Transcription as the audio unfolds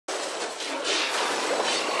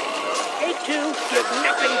two, give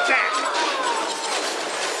nothing back.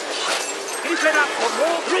 Keep it up for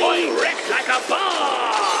more coins. Wreck like a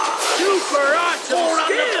bar. Super awesome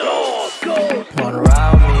skills. Go. Wanna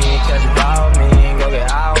ride me, catch a vibe me, go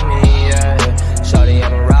get out me, yeah. Shawty,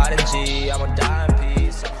 I'm a riding G, I'm a dying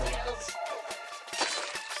piece.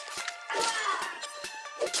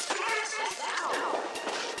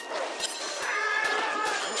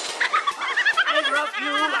 Interrupt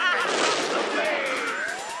you and away.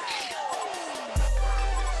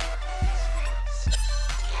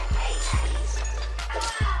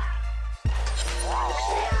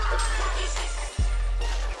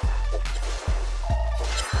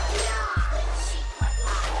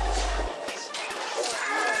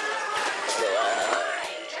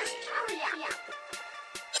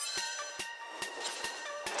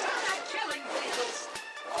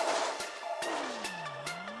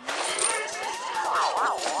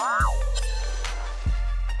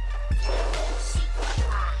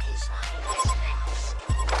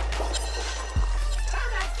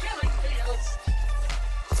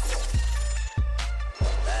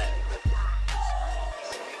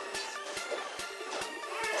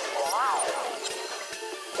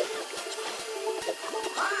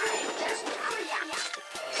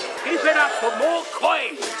 Keep it up for more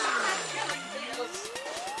coins.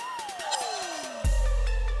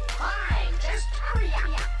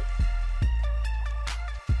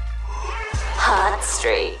 Hot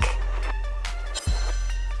streak.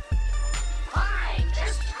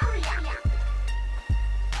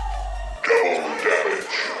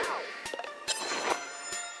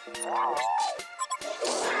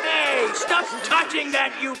 Hey, stop touching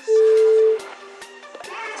that, you...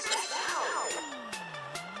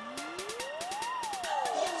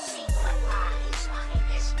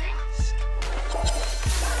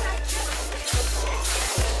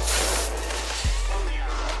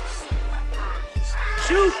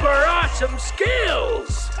 Super awesome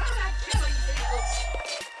skills!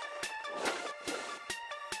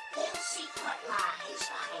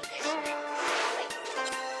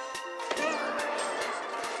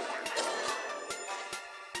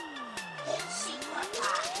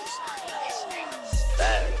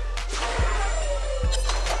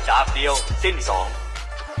 Chạp điều xin sóng.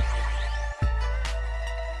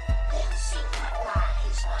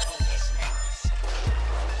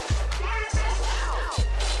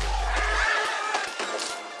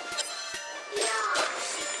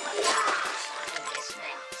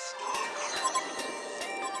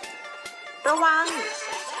ระวัง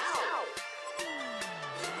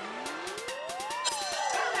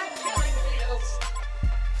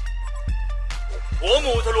หัวห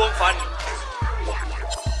มูทะลวงฟัน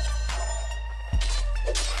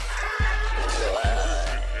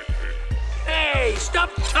Hey, stop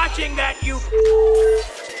touching that, you...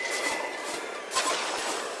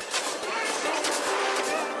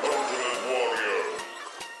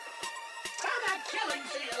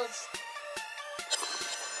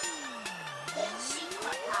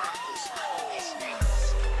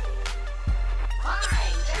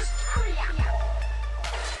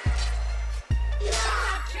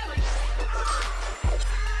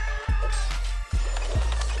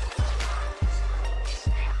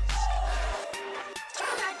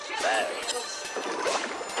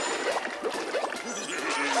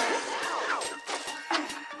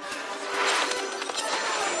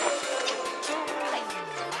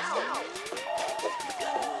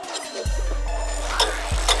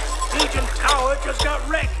 Just got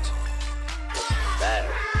wrecked.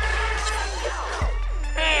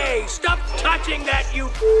 Hey, stop touching that, you...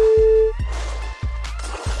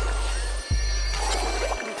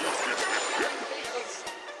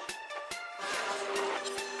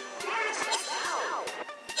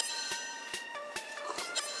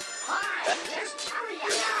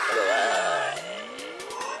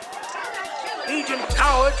 Legion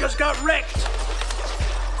Tower just got wrecked.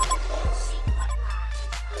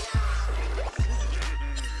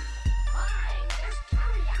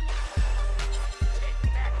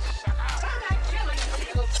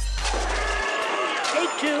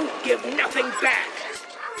 To give nothing back.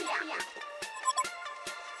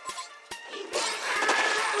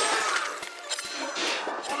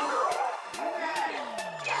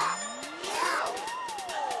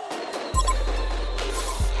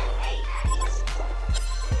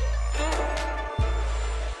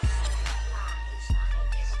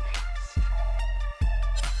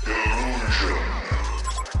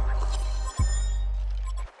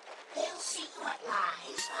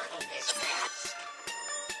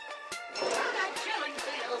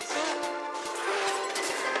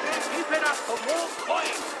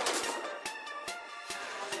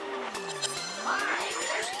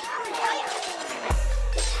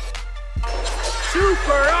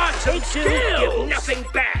 awesome skills! Give nothing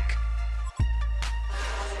back!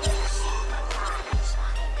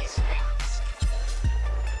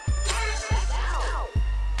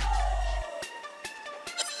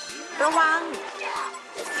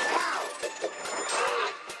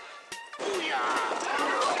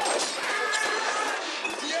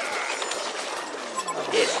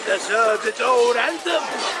 This deserves its own anthem!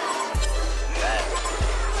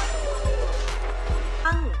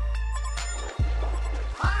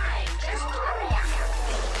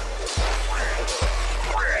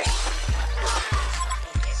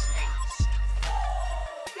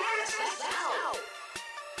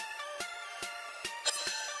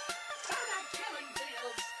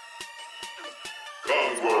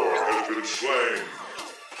 Conqueror has been slain.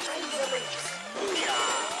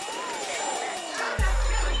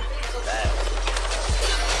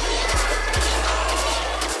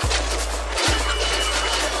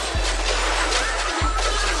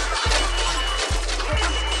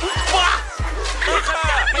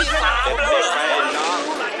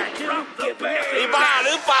 Ni บ้าห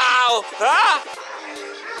รือเปล่าฮะ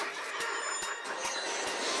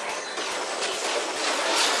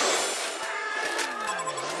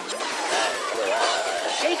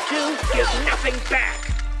Take two, give nothing back!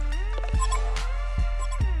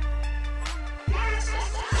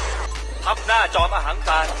 ทับหน้าจอมอหังก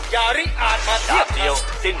ารยาริอาจมาดาบเดียว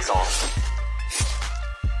สิ้นสอง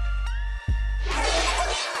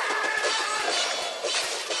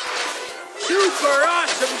Super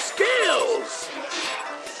awesome skills!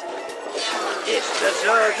 This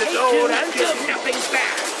deserves its own anthem! Give nothing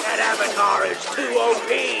back! That avatar is too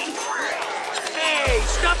OP! Hey,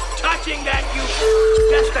 stop touching that, you...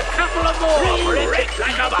 Just a couple of more for it to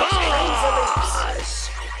like a boss!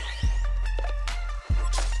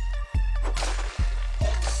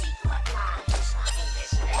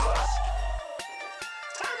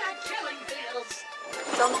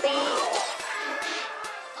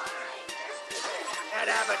 That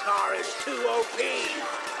avatar is too OP!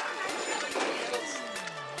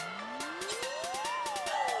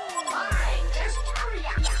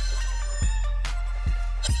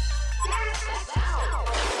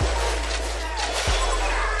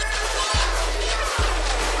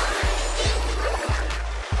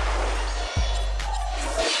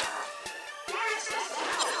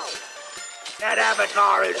 That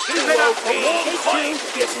avatar is too OP!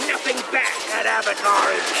 Give nothing back! That avatar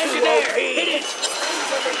is too OP! Hit it!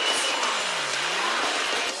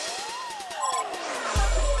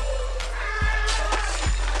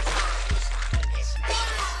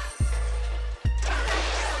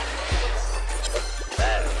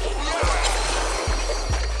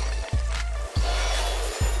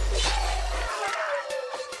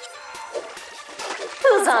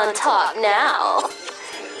 Who's on top now?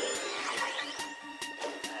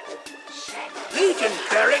 Legion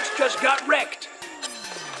barracks just got wrecked.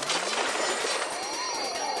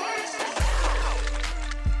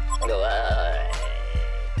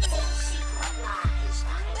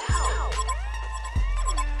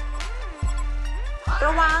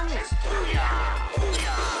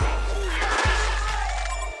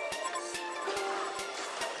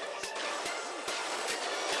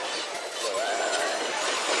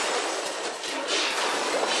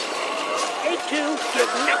 A2,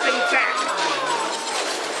 give nothing back.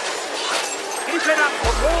 Keep it up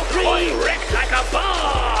for more green. Wrecked like a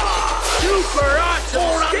bomb. Super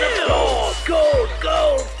awesome skill. Gold,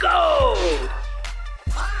 gold, gold.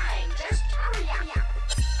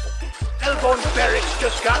 Elbone barracks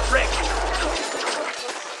just got wrecked.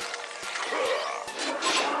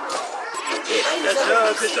 It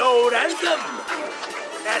deserves its own anthem.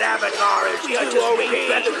 That avatar is just way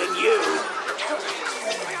better than you.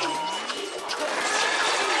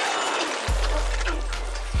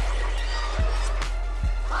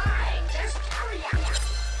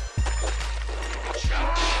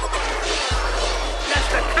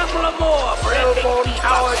 More for Elbone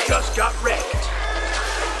Tower just got wrecked.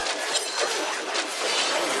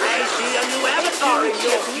 I see a new avatar in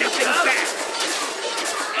your nothing back.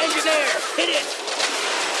 Engineer, hit it.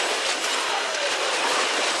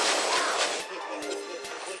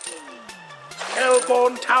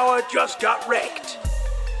 Elbone Tower just got wrecked.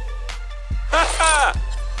 Ha ha!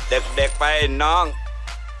 เด็กๆไปน้อง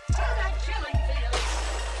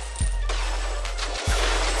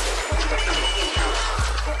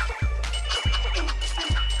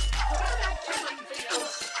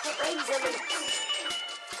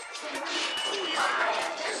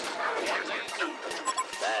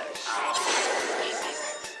That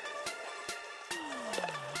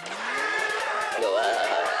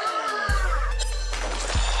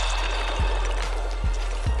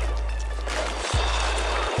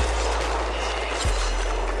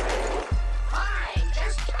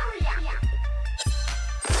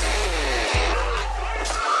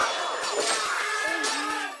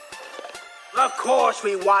course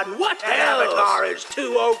we won. What that else? avatar is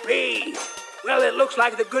too OP. Well, it looks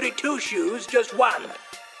like the Goody Two-Shoes just won.